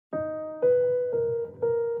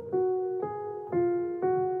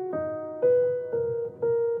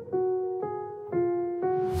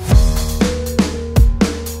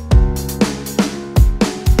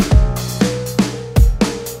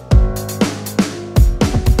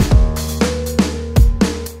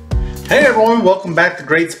Hey everyone, welcome back to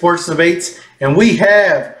Great Sports Debates, and we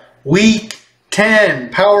have Week 10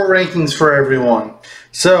 Power Rankings for everyone.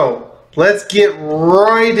 So, let's get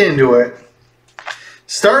right into it.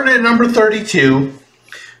 Starting at number 32,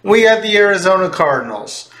 we have the Arizona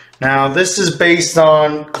Cardinals. Now, this is based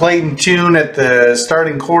on Clayton Tune at the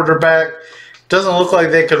starting quarterback. Doesn't look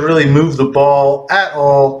like they could really move the ball at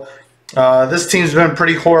all. This team's been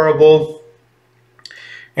pretty horrible.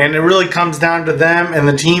 And it really comes down to them and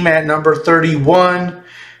the team at number 31,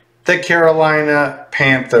 the Carolina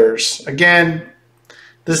Panthers. Again,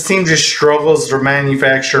 this team just struggles to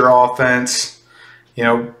manufacture offense. You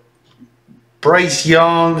know, Bryce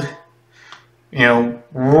Young,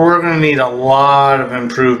 we're going to need a lot of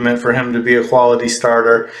improvement for him to be a quality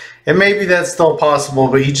starter. And maybe that's still possible,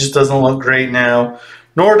 but he just doesn't look great now.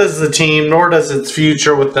 Nor does the team, nor does its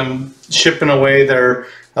future with them shipping away their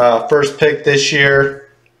first pick this year.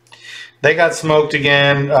 They got smoked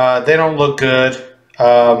again. They don't look good.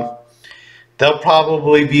 They'll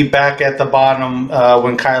probably be back at the bottom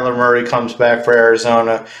when Kyler Murray comes back for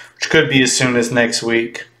Arizona, which could be as soon as next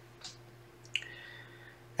week.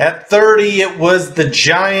 At 30, it was the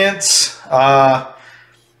Giants.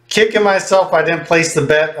 Kicking myself, I didn't place the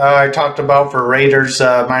bet I talked about for Raiders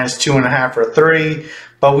minus 2.5 or 3,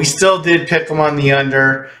 but we still did pick them on the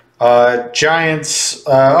under. Giants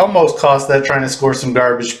almost cost that trying to score some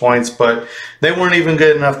garbage points, but they weren't even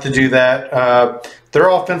good enough to do that. Their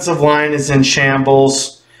offensive line is in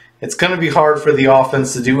shambles. It's going to be hard for the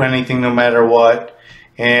offense to do anything no matter what.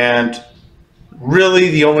 And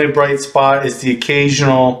really the only bright spot is the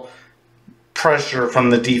occasional pressure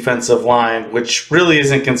from the defensive line, which really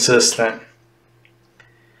isn't consistent.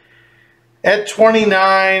 At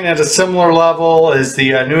 29, at a similar level as the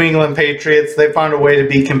New England Patriots, they found a way to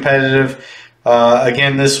be competitive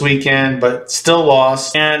again this weekend, but still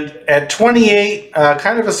lost. And at 28,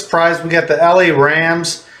 kind of a surprise, we got the LA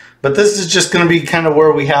Rams, but this is just going to be kind of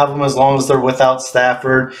where we have them as long as they're without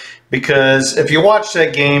Stafford, because if you watch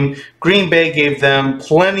that game, Green Bay gave them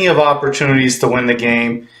plenty of opportunities to win the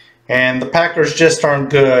game, and the Packers just aren't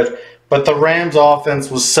good, but the Rams offense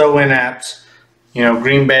was so inept.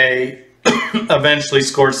 Green Bay eventually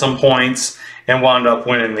scored some points and wound up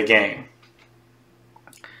winning the game.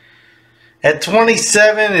 At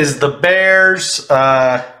 27 is the Bears.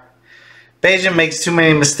 Bajan makes too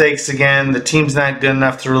many mistakes again. The team's not good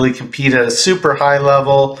enough to really compete at a super high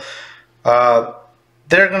level.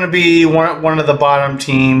 They're going to be one of the bottom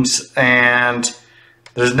teams, and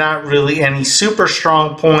there's not really any super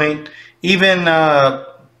strong point. Even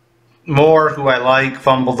Moore, who I like,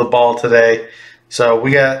 fumbled the ball today. So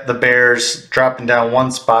we got the Bears dropping down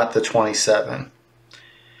one spot to 27.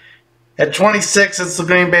 At 26, it's the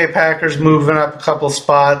Green Bay Packers moving up a couple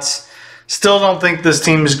spots. Still don't think this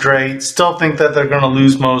team is great. Still think that they're going to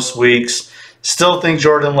lose most weeks. Still think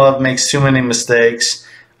Jordan Love makes too many mistakes.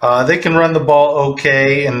 They can run the ball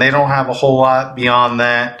okay, and they don't have a whole lot beyond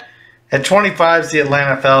that. At 25 is the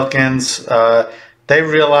Atlanta Falcons. They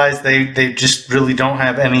realize they just really don't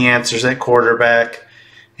have any answers at quarterback.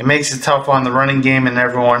 It makes it tough on the running game and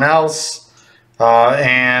everyone else.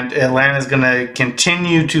 And Atlanta's going to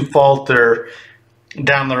continue to falter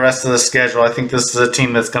down the rest of the schedule. I think this is a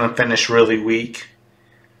team that's going to finish really weak.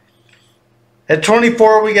 At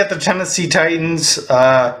 24, we got the Tennessee Titans.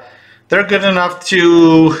 They're good enough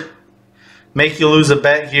to make you lose a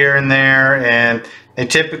bet here and there, and they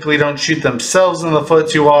typically don't shoot themselves in the foot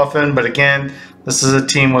too often. But again, this is a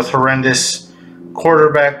team with horrendous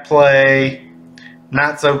quarterback play,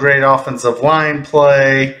 not so great offensive line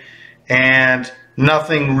play, and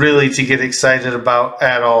nothing really to get excited about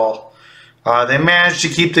at all. They managed to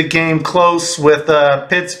keep the game close with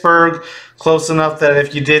Pittsburgh, close enough that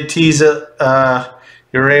if you did tease it,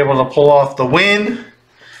 you were able to pull off the win.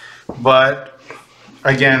 But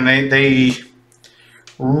again, they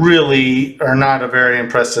really are not a very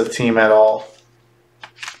impressive team at all.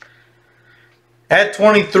 At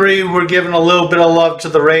 23, we're giving a little bit of love to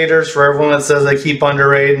the Raiders for everyone that says I keep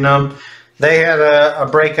underrating them. They had a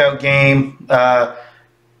breakout game. I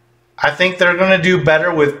think they're going to do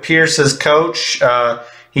better with Pierce as coach.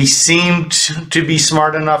 He seemed to be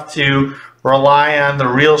smart enough to rely on the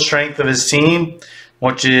real strength of his team,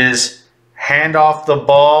 which is hand off the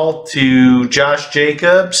ball to Josh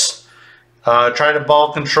Jacobs. Try to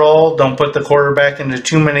ball control. Don't put the quarterback into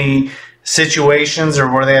too many situations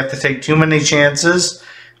or where they have to take too many chances,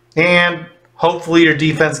 and hopefully your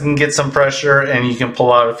defense can get some pressure and you can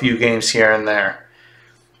pull out a few games here and there.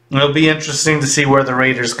 It'll be interesting to see where the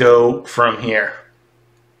Raiders go from here.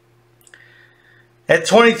 At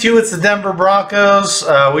 22, it's the Denver Broncos.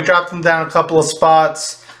 We dropped them down a couple of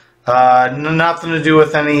spots. Nothing to do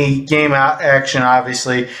with any game action,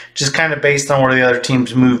 obviously. Just kind of based on where the other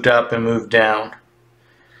teams moved up and moved down.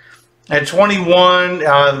 At 21,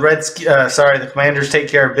 the Commanders take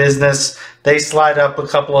care of business. They slide up a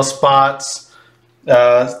couple of spots.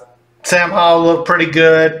 Sam Howell looked pretty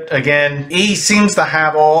good. Again, he seems to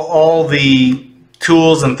have all the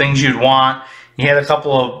tools and things you'd want. He had a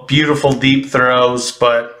couple of beautiful deep throws,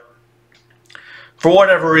 but for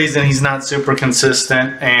whatever reason, he's not super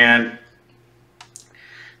consistent, and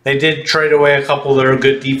they did trade away a couple of their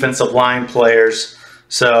good defensive line players,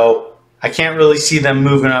 so I can't really see them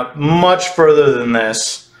moving up much further than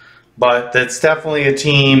this, but that's definitely a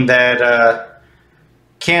team that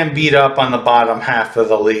can beat up on the bottom half of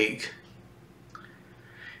the league.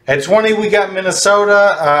 At 20, we got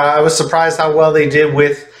Minnesota. I was surprised how well they did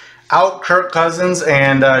without Kirk Cousins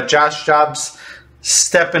and Josh Jacobs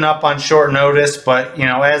stepping up on short notice, but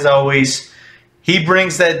as always, he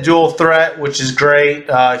brings that dual threat, which is great.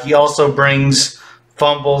 He also brings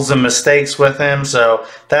fumbles and mistakes with him, so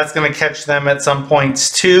that's going to catch them at some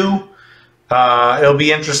points too. It'll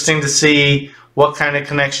be interesting to see what kind of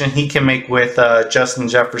connection he can make with Justin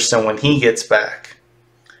Jefferson when he gets back.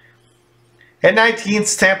 At 19,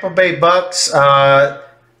 Tampa Bay Bucks. I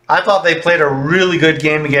thought they played a really good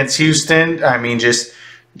game against Houston. I mean, just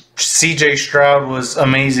CJ Stroud was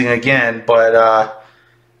amazing again, but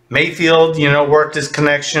Mayfield, worked his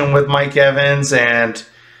connection with Mike Evans, and,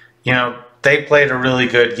 they played a really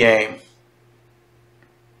good game.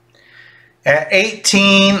 At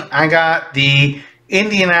 18, I got the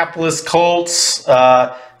Indianapolis Colts.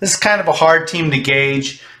 This is kind of a hard team to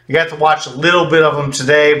gauge. I got to watch a little bit of them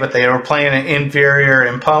today, but they were playing an inferior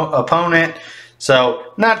opponent,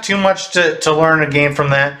 so not too much to learn a game from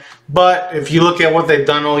that. But if you look at what they've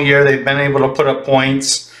done all year, they've been able to put up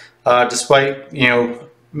points despite,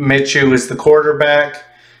 Miocic is the quarterback.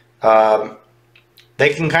 They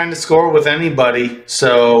can kind of score with anybody,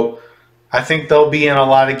 so I think they'll be in a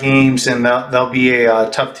lot of games, and they'll be a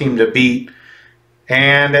tough team to beat.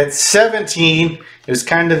 And at 17, it was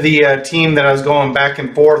kind of the team that I was going back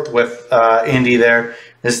and forth with Indy there.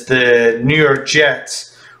 It's the New York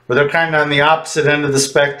Jets, where they're kind of on the opposite end of the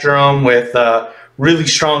spectrum with really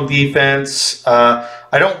strong defense.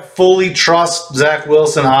 I don't fully trust Zach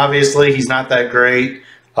Wilson, obviously. He's not that great.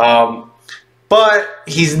 But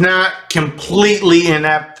he's not completely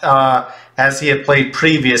inept as he had played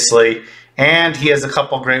previously. And he has a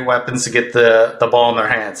couple great weapons to get the ball in their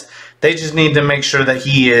hands. They just need to make sure that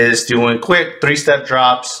he is doing quick three-step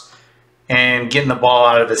drops and getting the ball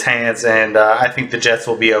out of his hands. And I think the Jets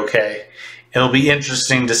will be okay. It'll be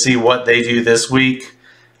interesting to see what they do this week.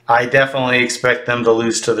 I definitely expect them to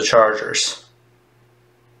lose to the Chargers.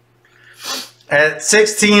 At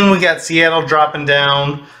 16, we got Seattle dropping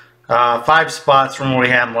down 5 spots from where we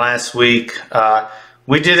had them last week.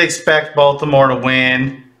 We did expect Baltimore to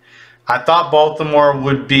win. I thought Baltimore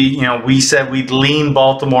would be, we said we'd lean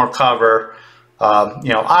Baltimore cover.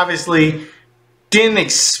 Obviously didn't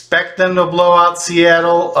expect them to blow out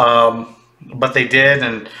Seattle, but they did,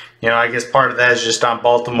 and I guess part of that is just on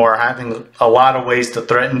Baltimore having a lot of ways to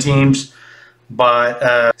threaten teams.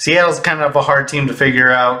 But Seattle's kind of a hard team to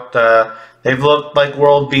figure out. They've looked like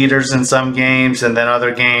world beaters in some games, and then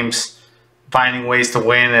other games finding ways to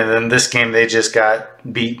win, and then this game they just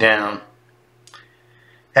got beat down.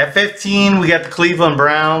 At 15, we got the Cleveland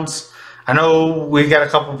Browns. I know we got a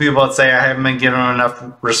couple people that say I haven't been giving them enough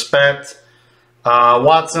respect.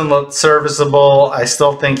 Watson looked serviceable. I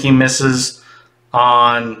still think he misses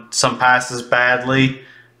on some passes badly,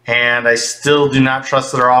 and I still do not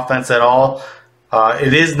trust their offense at all.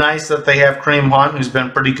 It is nice that they have Kareem Hunt, who's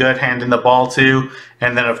been pretty good handing the ball to,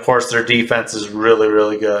 and then of course their defense is really,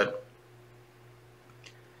 really good.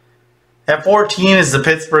 At 14 is the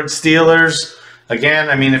Pittsburgh Steelers. Again,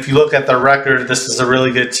 I mean, if you look at their record, this is a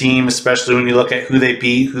really good team, especially when you look at who they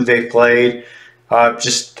beat, who they played. I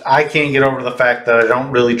can't get over the fact that I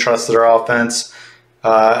don't really trust their offense.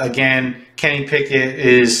 Again, Kenny Pickett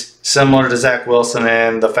is similar to Zach Wilson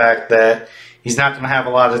in the fact that he's not going to have a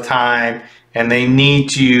lot of time, and they need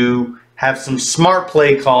to have some smart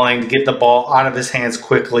play calling to get the ball out of his hands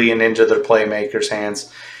quickly and into their playmakers'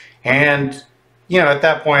 hands. And, at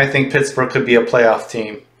that point, I think Pittsburgh could be a playoff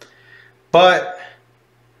team. But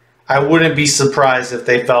I wouldn't be surprised if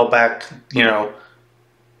they fell back,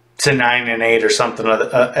 to 9-8 or something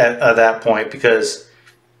at that point, because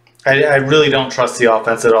I really don't trust the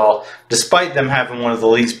offense at all, despite them having one of the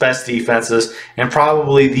league's best defenses and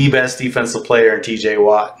probably the best defensive player in TJ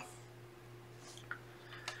Watt.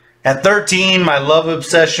 At 13, my love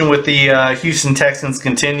obsession with the Houston Texans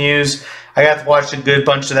continues. I got to watch a good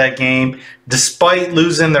bunch of that game. Despite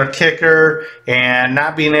losing their kicker and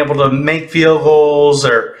not being able to make field goals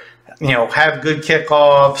or, have good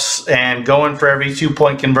kickoffs and going for every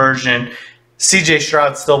 2-point conversion, CJ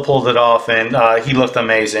Stroud still pulled it off, and he looked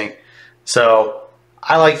amazing. So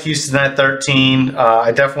I like Houston at 13.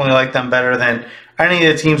 I definitely like them better than any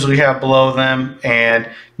of the teams we have below them, and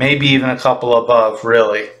maybe even a couple above,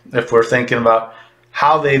 really, if we're thinking about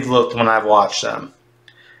how they've looked when I've watched them.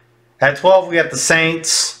 At 12, we got the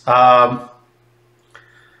Saints.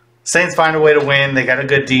 Saints find a way to win. They got a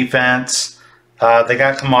good defense. They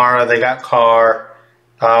got Kamara. They got Carr.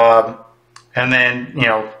 And then,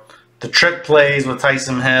 the trick plays with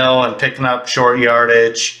Tyson Hill and picking up short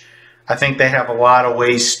yardage. I think they have a lot of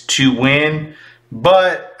ways to win,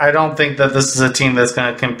 but I don't think that this is a team that's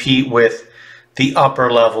going to compete with the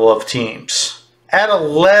upper level of teams. At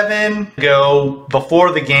 11, go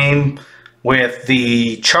before the game with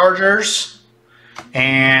the Chargers,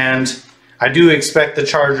 and I do expect the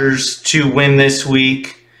Chargers to win this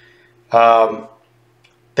week.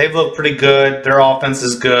 They've looked pretty good. Their offense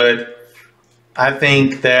is good. I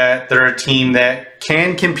think that they're a team that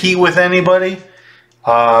can compete with anybody.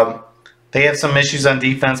 They have some issues on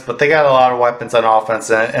defense, but they got a lot of weapons on offense,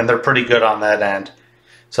 and they're pretty good on that end.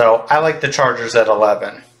 So I like the Chargers at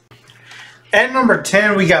 11. At number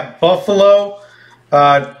 10, we got Buffalo.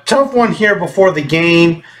 Tough one here before the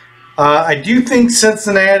game. I do think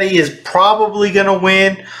Cincinnati is probably going to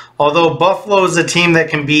win, although Buffalo is a team that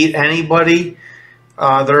can beat anybody.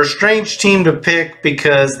 They're a strange team to pick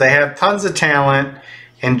because they have tons of talent,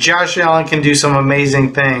 and Josh Allen can do some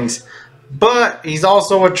amazing things. But he's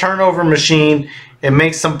also a turnover machine and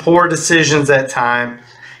makes some poor decisions at times.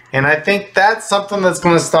 And I think that's something that's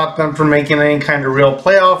going to stop them from making any kind of real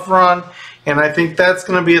playoff run. And I think that's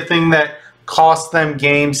going to be a thing that costs them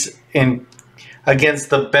games against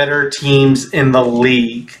the better teams in the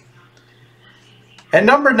league. At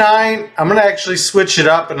number 9, I'm going to actually switch it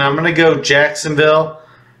up, and I'm going to go Jacksonville.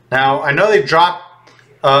 Now, I know they dropped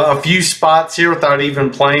a few spots here without even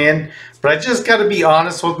playing, but I just got to be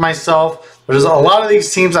honest with myself. There's a lot of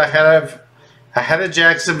these teams I have ahead of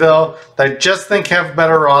Jacksonville that I just think have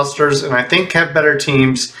better rosters and I think have better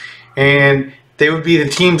teams, and they would be the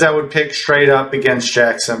teams I would pick straight up against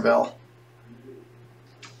Jacksonville.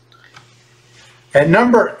 At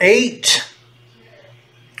number 8,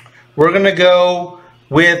 we're going to go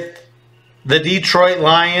with the Detroit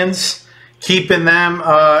Lions, keeping them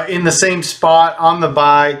in the same spot on the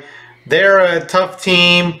bye. They're a tough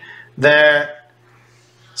team that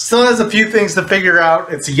still has a few things to figure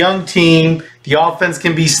out. It's a young team. The offense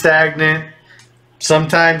can be stagnant.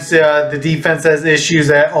 Sometimes the defense has issues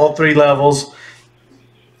at all 3 levels,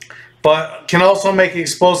 but can also make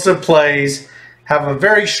explosive plays, have a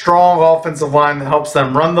very strong offensive line that helps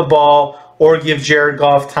them run the ball or give Jared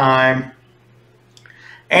Goff time.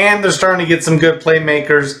 And they're starting to get some good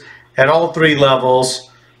playmakers at all 3 levels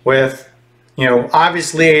with,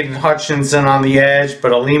 obviously Aiden Hutchinson on the edge,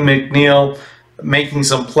 but Aleem McNeil making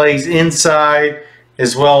some plays inside,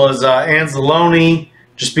 as well as Anzalone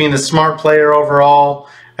just being a smart player overall.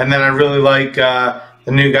 And then I really like the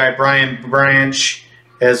new guy, Brian Branch,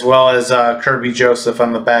 as well as Kirby Joseph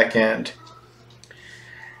on the back end.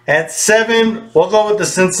 At 7, we'll go with the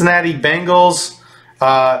Cincinnati Bengals.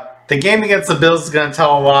 The game against the Bills is going to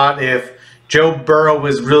tell a lot if Joe Burrow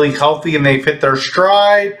is really healthy and they've hit their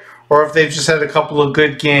stride, or if they've just had a couple of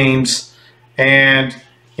good games. And,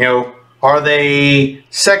 are they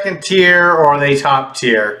second tier or are they top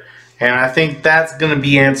tier? And I think that's going to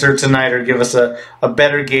be answered tonight, or give us a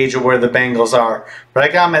better gauge of where the Bengals are. But I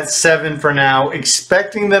got them at 7 for now,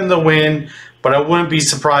 expecting them to win, but I wouldn't be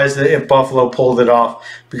surprised if Buffalo pulled it off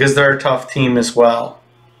because they're a tough team as well.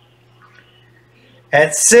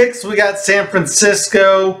 At 6, we got San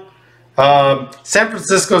Francisco. San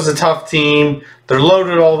Francisco's a tough team. They're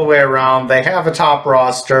loaded all the way around. They have a top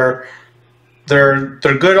roster. They're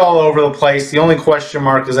good all over the place. The only question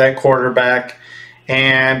mark is at quarterback.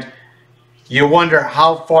 And you wonder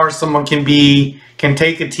how far someone can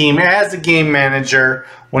take a team as a game manager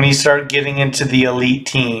when you start getting into the elite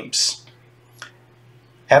teams.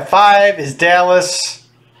 At 5 is Dallas.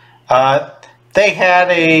 They had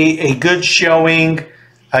a good showing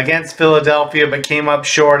against Philadelphia, but came up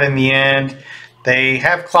short in the end. They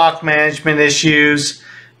have clock management issues.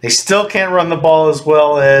 They still can't run the ball as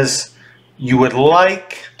well as you would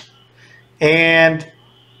like. And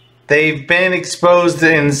they've been exposed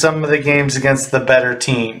in some of the games against the better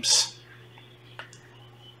teams.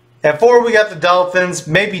 At 4, we got the Dolphins,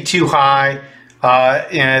 maybe too high.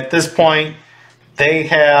 At this point, they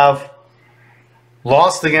have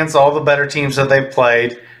lost against all the better teams that they've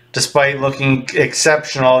played. despite looking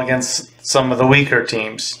exceptional against some of the weaker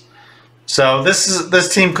teams. So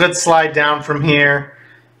this team could slide down from here.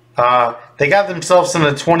 They got themselves in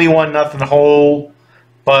a 21-0 hole,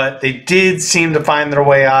 but they did seem to find their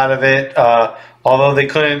way out of it, although they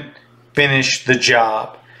couldn't finish the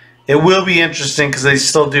job. It will be interesting because they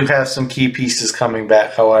still do have some key pieces coming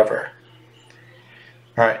back, however.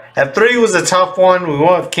 All right, at 3 was a tough one. We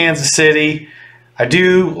went with Kansas City. I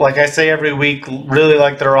do, like I say every week, really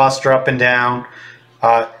like their roster up and down.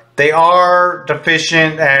 They are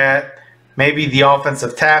deficient at maybe the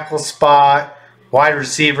offensive tackle spot, wide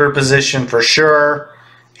receiver position for sure.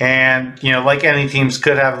 And, you know, like any teams,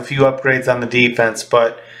 could have a few upgrades on the defense.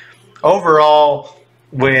 But overall,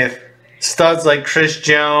 with studs like Chris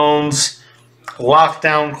Jones,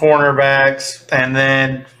 lockdown cornerbacks, and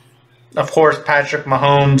then, of course, Patrick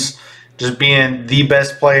Mahomes just being the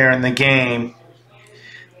best player in the game,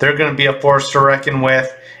 they're going to be a force to reckon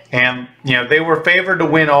with. And, you know, they were favored to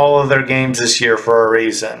win all of their games this year for a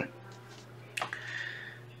reason.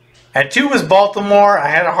 At 2 was Baltimore. I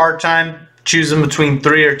had a hard time choosing between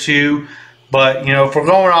 3 or 2. But, you know, if we're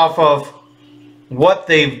going off of what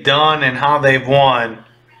they've done and how they've won,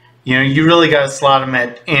 you know, you really got to slot them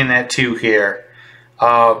in at 2 here.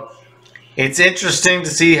 It's interesting to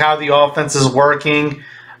see how the offense is working.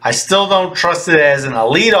 I still don't trust it as an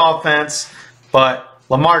elite offense, but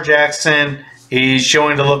Lamar Jackson is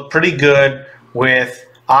showing to look pretty good with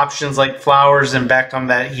options like Flowers and Beckham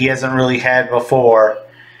that he hasn't really had before.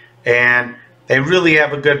 And they really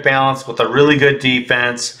have a good balance with a really good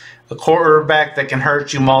defense, a quarterback that can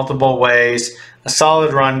hurt you multiple ways, a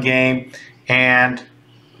solid run game, and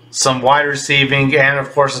some wide receiving, and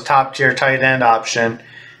of course a top-tier tight end option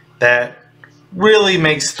that really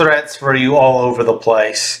makes threats for you all over the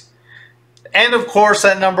place. And of course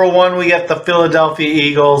at number 1 we got the Philadelphia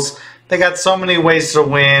Eagles. They got so many ways to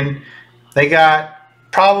win. They got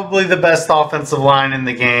probably the best offensive line in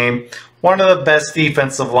the game, one of the best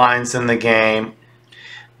defensive lines in the game.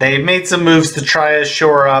 They made some moves to try to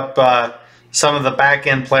shore up some of the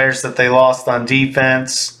back-end players that they lost on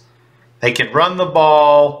defense. They could run the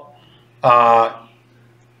ball.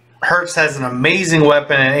 Hurts has an amazing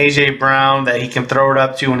weapon in A.J. Brown that he can throw it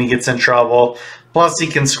up to when he gets in trouble. Plus, he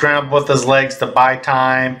can scramble with his legs to buy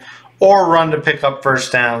time or run to pick up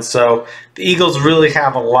first down. So, the Eagles really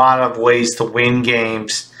have a lot of ways to win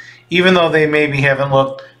games, even though they maybe haven't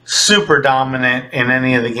looked super dominant in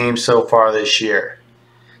any of the games so far this year.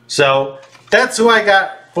 So, that's who I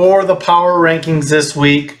got for the power rankings this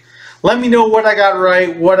week. Let me know what I got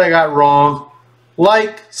right, what I got wrong.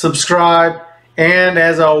 Like, subscribe, and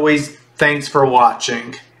as always, thanks for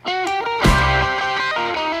watching.